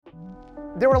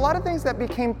There were a lot of things that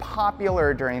became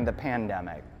popular during the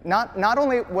pandemic. Not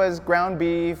only was ground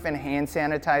beef and hand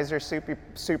sanitizer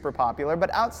super popular,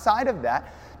 but outside of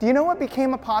that, do you know what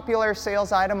became a popular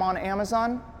sales item on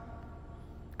Amazon?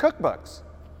 Cookbooks.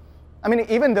 I mean,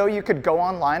 even though you could go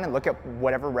online and look at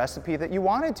whatever recipe that you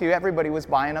wanted to, everybody was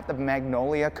buying up the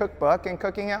Magnolia cookbook and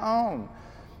cooking at home.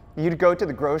 You'd go to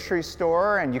the grocery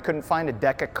store and you couldn't find a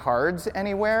deck of cards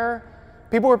anywhere.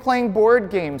 People were playing board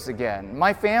games again.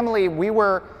 My family, we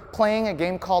were playing a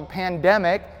game called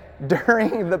Pandemic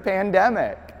during the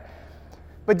pandemic.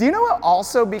 But do you know what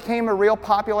also became a real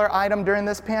popular item during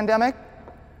this pandemic?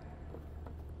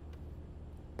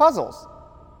 Puzzles.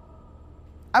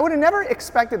 I would have never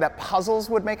expected that puzzles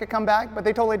would make a comeback, but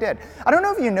they totally did. I don't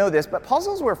know if you know this, but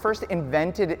puzzles were first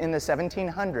invented in the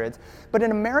 1700s, but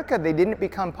in America they didn't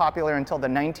become popular until the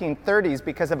 1930s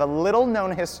because of a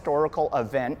little-known historical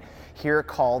event here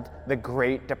called the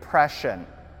Great Depression.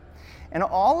 And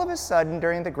all of a sudden,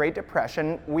 during the Great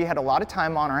Depression, we had a lot of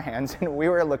time on our hands and we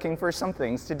were looking for some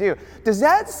things to do. Does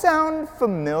that sound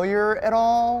familiar at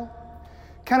all?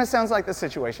 Kind of sounds like the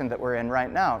situation that we're in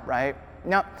right now, right?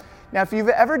 Now, if you've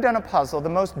ever done a puzzle, the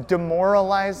most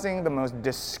demoralizing, the most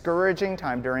discouraging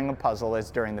time during a puzzle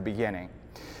is during the beginning.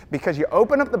 Because you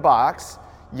open up the box,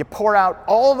 you pour out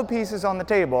all the pieces on the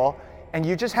table, and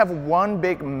you just have one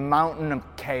big mountain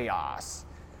of chaos.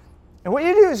 And what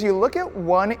you do is you look at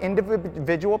one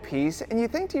individual piece and you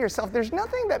think to yourself, there's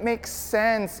nothing that makes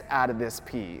sense out of this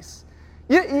piece.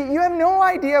 You have no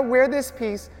idea where this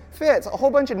piece fits. A whole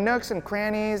bunch of nooks and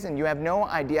crannies, and you have no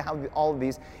idea how all of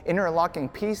these interlocking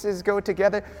pieces go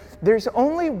together. There's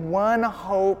only one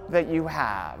hope that you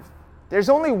have. There's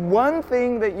only one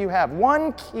thing that you have,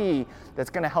 one key that's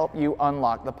going to help you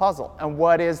unlock the puzzle. And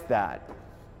what is that?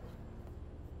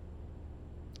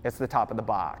 It's the top of the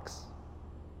box.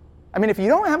 I mean, if you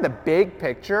don't have the big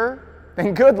picture,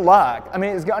 then good luck. I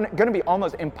mean, it's going to be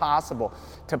almost impossible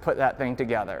to put that thing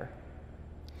together.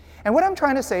 And what I'm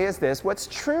trying to say is this: what's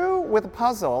true with a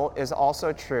puzzle is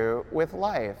also true with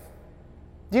life.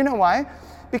 Do you know why?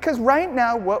 Because right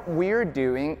now what we're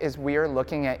doing is we are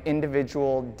looking at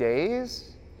individual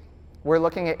days, we're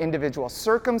looking at individual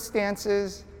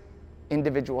circumstances,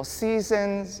 individual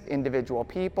seasons, individual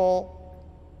people,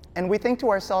 and we think to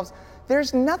ourselves,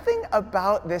 there's nothing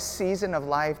about this season of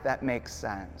life that makes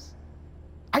sense.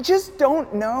 I just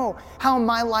don't know how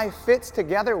my life fits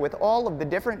together with all of the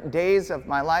different days of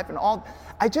my life and all.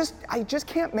 I just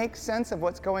can't make sense of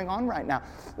what's going on right now.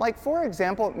 Like, for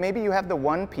example, maybe you have the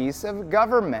one piece of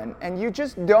government and you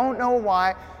just don't know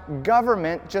why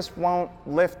government just won't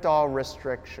lift all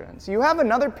restrictions. You have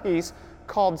another piece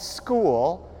called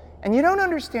school and you don't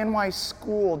understand why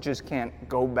school just can't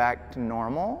go back to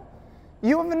normal.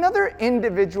 You have another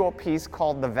individual piece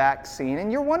called the vaccine,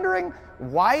 and you're wondering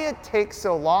why it takes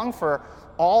so long for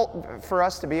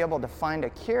us to be able to find a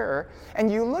cure.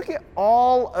 And you look at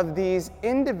all of these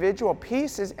individual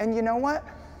pieces, and you know what?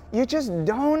 You just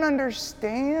don't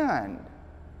understand.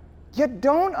 You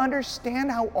don't understand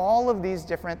how all of these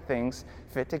different things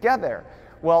fit together.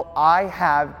 Well, I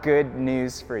have good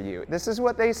news for you. This is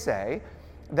what they say,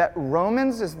 that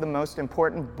Romans is the most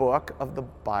important book of the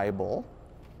Bible.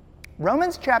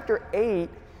 Romans chapter 8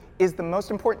 is the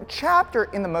most important chapter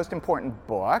in the most important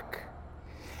book.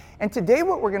 And today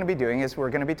what we're going to be doing is we're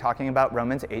going to be talking about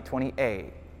Romans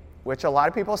 8:28, which a lot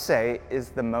of people say is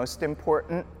the most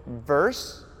important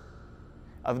verse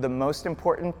of the most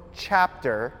important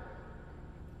chapter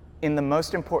in the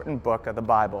most important book of the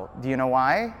Bible. Do you know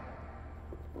why?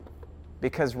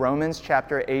 Because Romans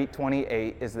chapter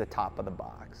 8:28 is the top of the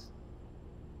box.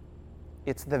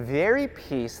 It's the very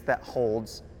piece that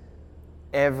holds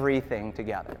everything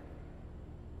together.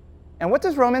 And what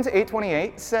does Romans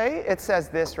 8:28 say? It says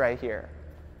this right here.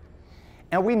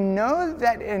 And we know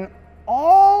that in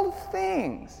all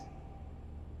things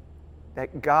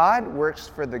that God works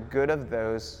for the good of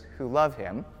those who love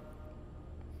him,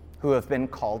 who have been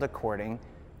called according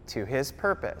to his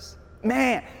purpose.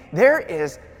 Man, there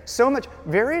is so much,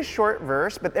 very short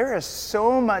verse, but there is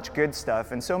so much good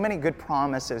stuff and so many good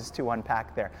promises to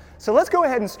unpack there. So let's go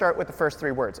ahead and start with the first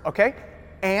three words, okay?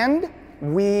 And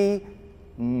we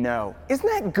know. Isn't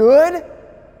that good?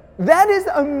 That is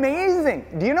amazing.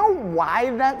 Do you know why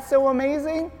that's so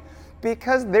amazing?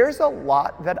 Because there's a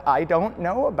lot that I don't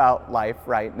know about life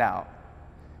right now.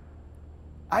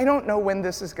 I don't know when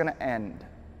this is going to end.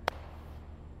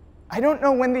 I don't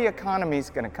know when the economy is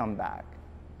going to come back.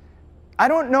 I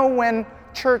don't know when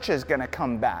church is going to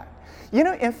come back. You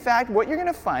know, in fact, what you're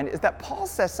going to find is that Paul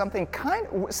says something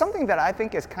that I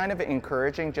think is kind of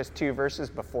encouraging just 2 verses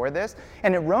before this.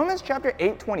 And in Romans chapter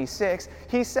 8:26,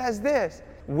 he says this.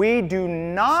 we do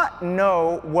not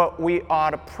know what we ought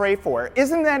to pray for.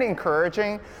 Isn't that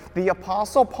encouraging? The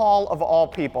Apostle Paul, of all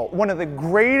people, one of the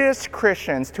greatest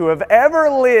Christians to have ever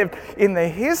lived in the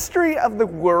history of the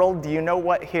world, do you know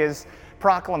what his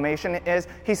proclamation is?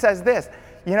 He says this,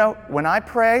 when I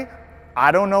pray,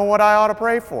 I don't know what I ought to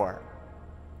pray for.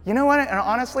 You know what? And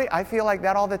honestly, I feel like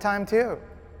that all the time too.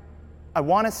 I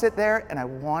want to sit there and I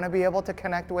want to be able to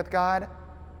connect with God.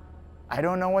 I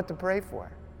don't know what to pray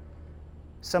for.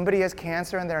 Somebody has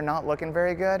cancer and they're not looking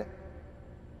very good.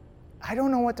 I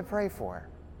don't know what to pray for.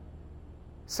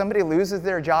 Somebody loses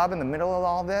their job in the middle of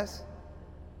all this.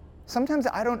 Sometimes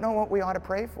I don't know what we ought to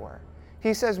pray for.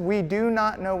 He says we do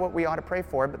not know what we ought to pray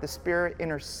for, but the Spirit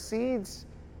intercedes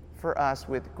for us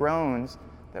with groans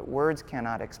that words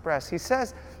cannot express. He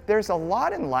says there's a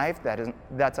lot in life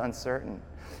that's uncertain.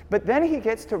 But then he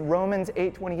gets to Romans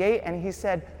 8:28 and he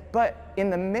said, but in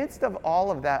the midst of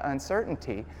all of that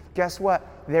uncertainty, guess what?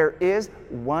 There is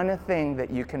one thing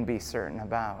that you can be certain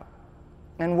about.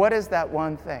 And what is that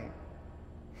one thing?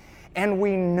 And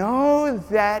we know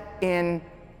that in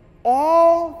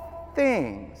all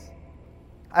things,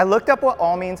 I looked up what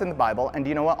all means in the Bible, and do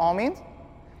you know what all means?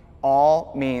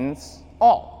 All means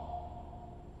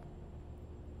all.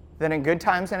 Then in good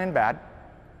times and in bad,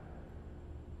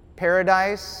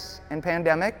 paradise and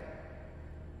pandemic,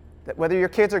 that whether your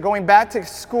kids are going back to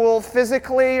school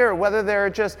physically or whether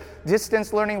they're just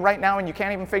distance learning right now and you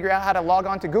can't even figure out how to log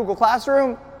on to Google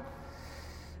Classroom,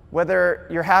 whether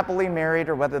you're happily married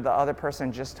or whether the other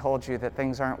person just told you that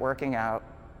things aren't working out,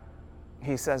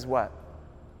 he says what?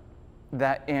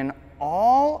 That in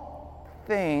all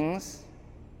things,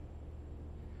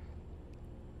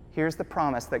 here's the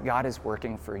promise that God is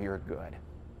working for your good,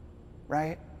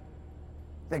 right?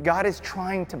 That God is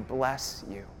trying to bless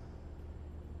you.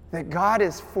 That God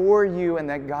is for you and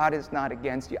that God is not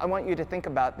against you. I want you to think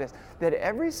about this, that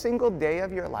every single day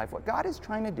of your life, what God is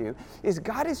trying to do is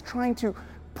God is trying to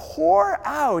pour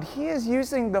out. He is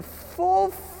using the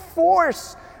full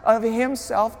force of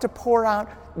himself to pour out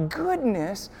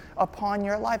goodness upon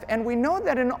your life. And we know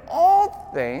that in all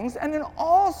things and in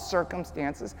all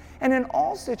circumstances and in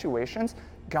all situations,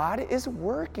 God is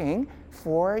working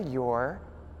for your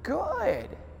good.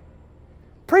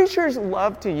 Preachers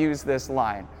love to use this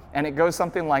line, and it goes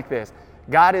something like this.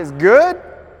 God is good,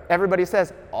 everybody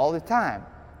says, all the time.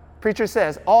 Preacher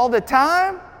says, all the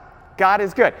time, God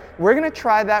is good. We're going to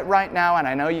try that right now, and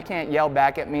I know you can't yell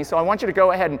back at me, so I want you to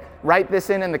go ahead and write this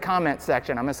in the comment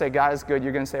section. I'm going to say God is good,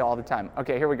 you're going to say all the time.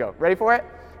 Okay, here we go. Ready for it?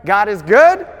 God is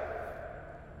good,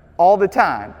 all the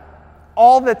time.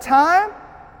 All the time,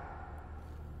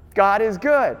 God is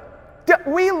good.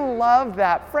 We love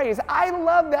that phrase. I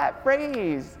love that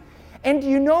phrase. And do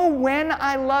you know when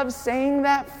I love saying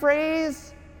that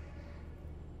phrase?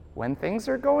 When things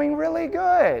are going really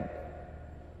good.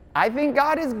 I think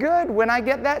God is good when I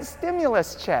get that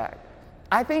stimulus check.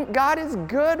 I think God is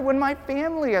good when my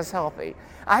family is healthy.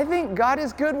 I think God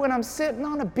is good when I'm sitting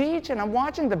on a beach and I'm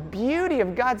watching the beauty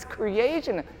of God's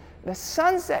creation, the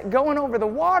sunset going over the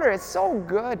water. It's so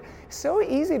good. It's so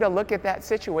easy to look at that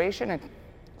situation and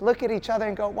look at each other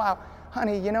and go, wow,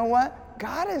 honey, you know what?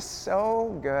 God is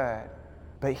so good.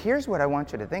 But here's what I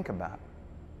want you to think about.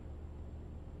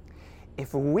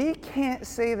 If we can't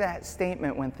say that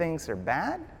statement when things are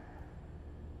bad,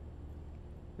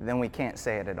 then we can't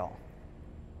say it at all.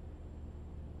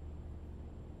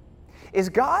 Is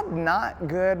God not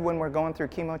good when we're going through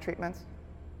chemo treatments?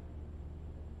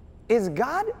 Is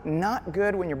God not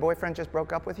good when your boyfriend just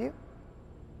broke up with you?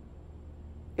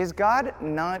 Is God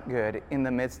not good in the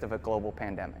midst of a global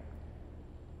pandemic?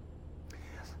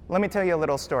 Let me tell you a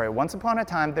little story. Once upon a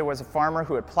time, there was a farmer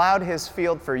who had plowed his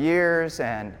field for years,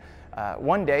 and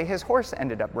one day his horse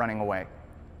ended up running away.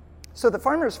 So the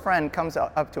farmer's friend comes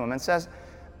up to him and says,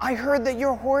 I heard that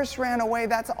your horse ran away.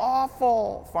 That's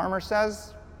awful. Farmer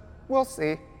says, we'll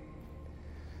see.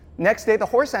 Next day, the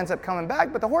horse ends up coming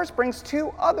back, but the horse brings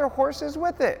 2 other horses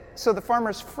with it. So the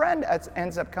farmer's friend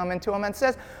ends up coming to him and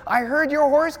says, I heard your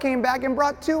horse came back and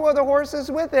brought 2 other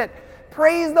horses with it.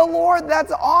 Praise the Lord,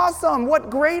 that's awesome. What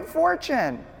great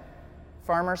fortune.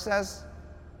 Farmer says,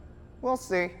 we'll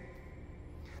see.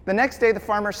 The next day, the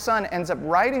farmer's son ends up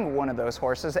riding one of those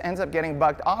horses, ends up getting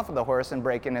bucked off of the horse and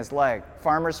breaking his leg.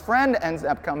 Farmer's friend ends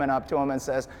up coming up to him and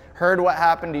says, heard what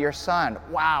happened to your son.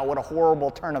 Wow, what a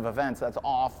horrible turn of events. That's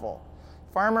awful.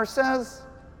 Farmer says,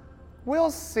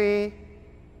 we'll see.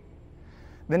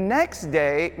 The next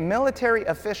day, military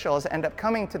officials end up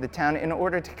coming to the town in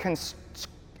order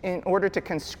to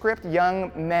conscript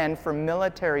young men for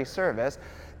military service.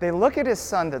 They look at his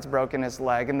son that's broken his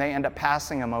leg, and they end up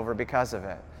passing him over because of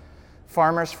it.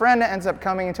 Farmer's friend ends up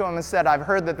coming to him and said, I've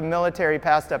heard that the military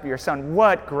passed up your son.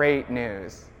 What great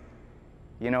news.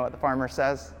 You know what the farmer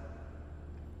says?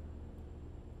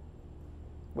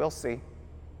 We'll see.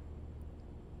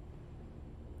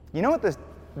 You know what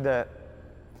the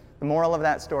moral of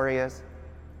that story is?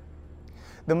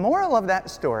 The moral of that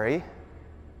story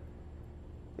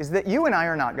is that you and I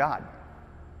are not God.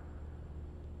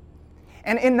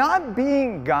 And in not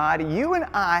being God, you and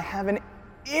I have an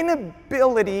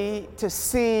inability to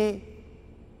see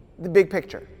the big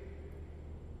picture.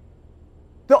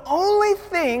 The only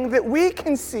thing that we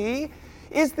can see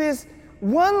is this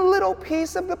one little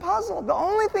piece of the puzzle. The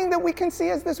only thing that we can see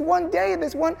is this one day,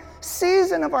 this one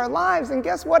season of our lives. And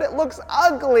guess what? It looks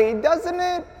ugly, doesn't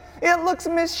it? It looks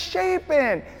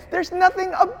misshapen. There's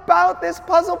nothing about this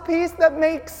puzzle piece that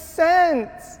makes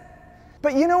sense.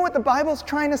 But you know what the Bible's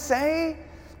trying to say?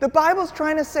 The Bible's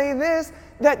trying to say this,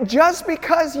 that just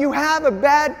because you have a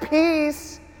bad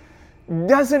piece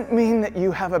doesn't mean that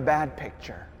you have a bad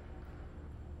picture.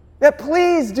 That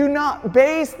please do not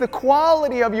base the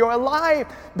quality of your life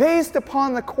based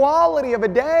upon the quality of a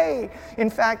day. In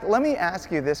fact, let me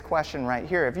ask you this question right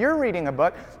here. If you're reading a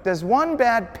book, does one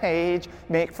bad page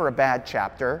make for a bad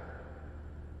chapter?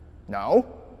 No.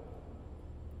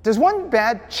 Does one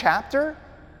bad chapter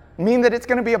mean that it's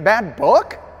going to be a bad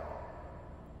book?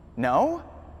 No.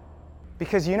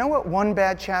 Because you know what one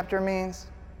bad chapter means?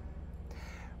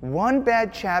 One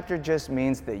bad chapter just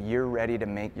means that you're ready to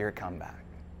make your comeback.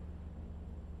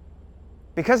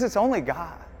 Because it's only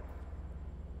God.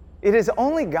 It is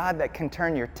only God that can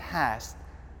turn your test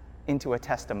into a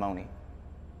testimony.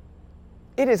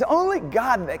 It is only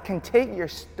God that can take your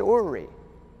story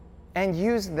and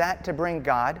use that to bring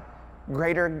God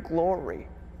greater glory.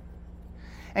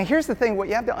 And here's the thing, what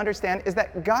you have to understand is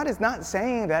that God is not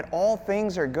saying that all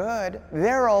things are good.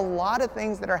 There are a lot of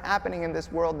things that are happening in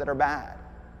this world that are bad.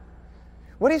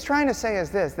 What he's trying to say is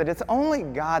this, that it's only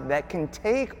God that can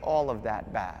take all of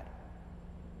that bad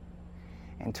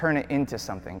and turn it into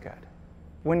something good.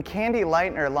 When Candy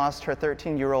Lightner lost her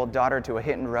 13-year-old daughter to a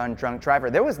hit-and-run drunk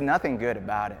driver, there was nothing good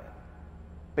about it.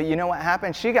 But you know what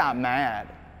happened? She got mad.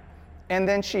 And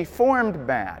then she formed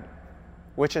MAD,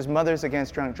 which is Mothers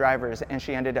Against Drunk Drivers, and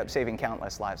she ended up saving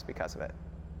countless lives because of it.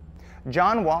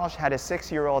 John Walsh had a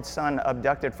 6-year-old son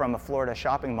abducted from a Florida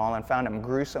shopping mall and found him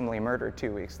gruesomely murdered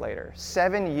 2 weeks later.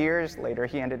 7 years later,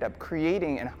 he ended up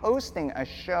creating and hosting a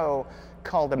show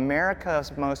called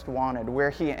America's Most Wanted, where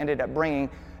he ended up bringing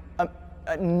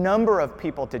a number of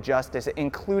people to justice,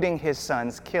 including his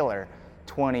son's killer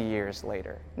 20 years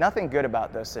later. Nothing good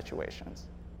about those situations,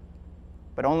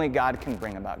 but only God can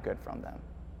bring about good from them.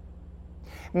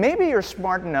 Maybe you're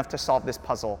smart enough to solve this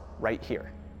puzzle right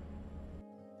here.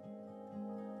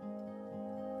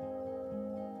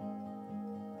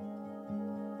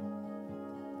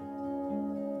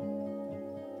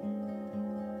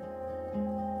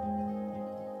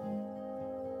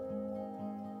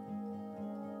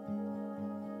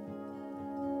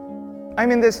 I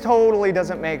mean, this totally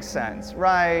doesn't make sense,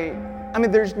 right? I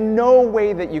mean, there's no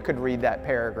way that you could read that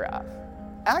paragraph.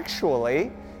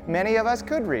 Actually, many of us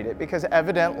could read it because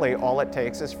evidently all it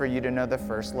takes is for you to know the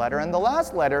first letter and the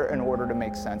last letter in order to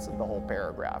make sense of the whole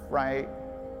paragraph, right?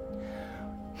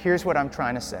 Here's what I'm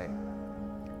trying to say.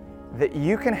 That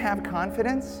you can have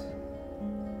confidence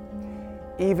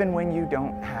even when you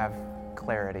don't have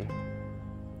clarity.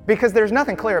 Because there's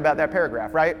nothing clear about that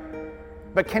paragraph, right?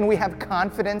 But can we have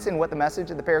confidence in what the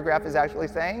message of the paragraph is actually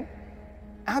saying?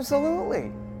 Absolutely.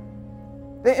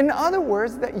 In other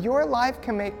words, that your life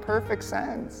can make perfect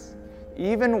sense,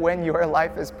 even when your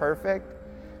life is perfect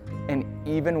and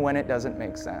even when it doesn't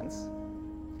make sense.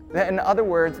 That in other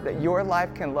words, that your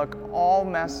life can look all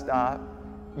messed up,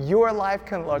 your life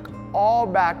can look all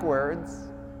backwards,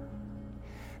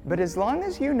 but as long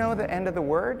as you know the end of the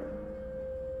word,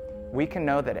 we can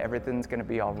know that everything's going to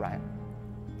be all right.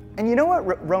 And you know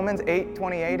what Romans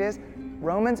 8:28 is?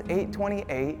 Romans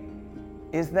 8:28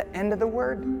 is the end of the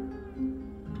word.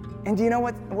 And do you know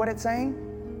what it's saying?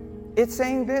 It's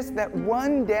saying this, that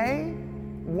one day,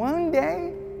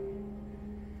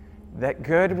 that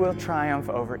good will triumph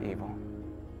over evil.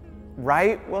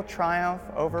 Right will triumph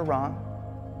over wrong.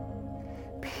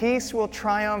 Peace will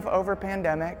triumph over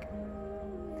pandemic.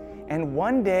 And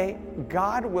one day,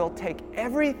 God will take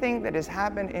everything that has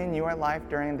happened in your life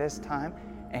during this time,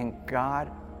 and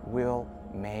God will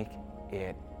make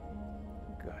it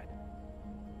good.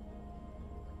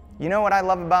 You know what I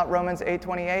love about Romans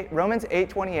 8:28? Romans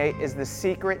 8:28 is the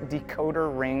secret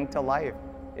decoder ring to life,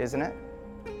 isn't it?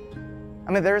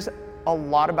 I mean, there's a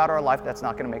lot about our life that's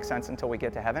not going to make sense until we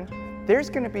get to heaven. There's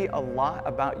going to be a lot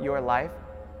about your life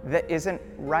that isn't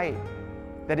right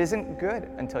that isn't good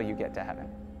until you get to heaven.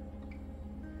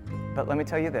 But let me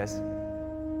tell you this,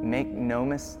 make no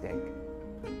mistake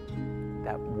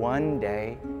that one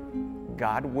day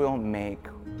God will make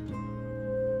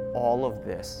all of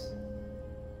this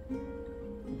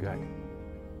good.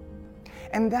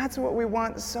 And that's what we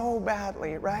want so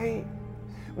badly, right?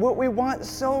 What we want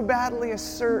so badly is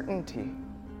certainty.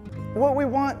 What we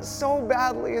want so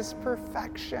badly is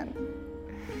perfection.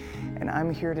 And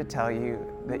I'm here to tell you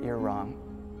that you're wrong.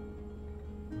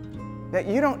 That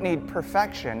you don't need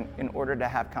perfection in order to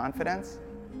have confidence.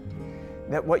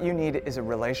 That what you need is a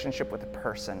relationship with a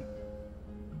person.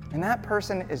 And that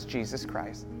person is Jesus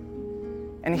Christ.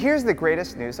 And here's the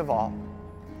greatest news of all,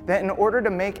 that in order to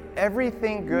make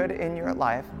everything good in your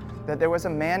life, that there was a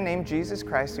man named Jesus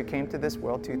Christ who came to this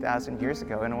world 2,000 years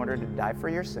ago in order to die for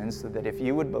your sins, so that if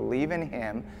you would believe in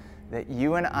him, that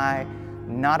you and I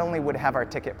not only would have our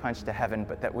ticket punched to heaven,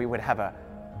 but that we would have a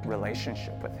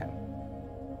relationship with him.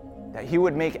 That he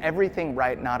would make everything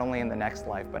right, not only in the next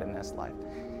life, but in this life.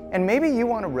 And maybe you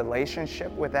want a relationship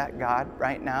with that God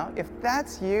right now. If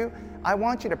that's you, I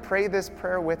want you to pray this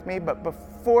prayer with me, but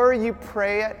before you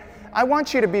pray it, I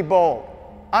want you to be bold.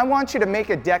 I want you to make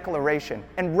a declaration.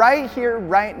 And right here,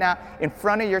 right now, in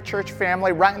front of your church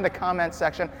family, right in the comment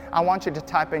section, I want you to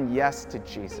type in yes to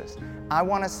Jesus. I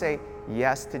want to say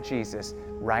yes to Jesus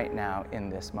right now in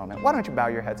this moment. Why don't you bow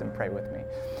your heads and pray with me?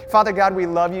 Father God, we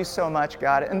love you so much,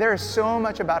 God, and there is so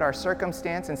much about our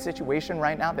circumstance and situation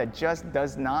right now that just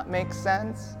does not make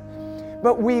sense.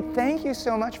 But we thank you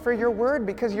so much for your word,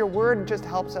 because your word just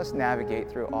helps us navigate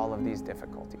through all of these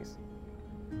difficulties.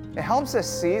 It helps us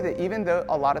see that even though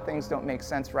a lot of things don't make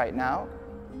sense right now,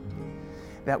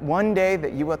 that one day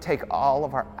that you will take all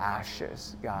of our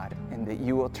ashes, God, and that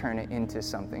you will turn it into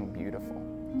something beautiful.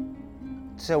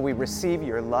 So we receive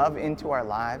your love into our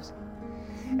lives,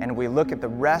 and we look at the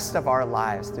rest of our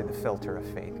lives through the filter of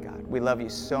faith, God. We love you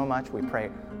so much. We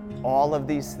pray all of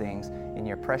these things in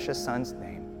your precious Son's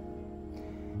name.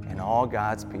 And all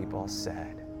God's people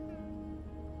said,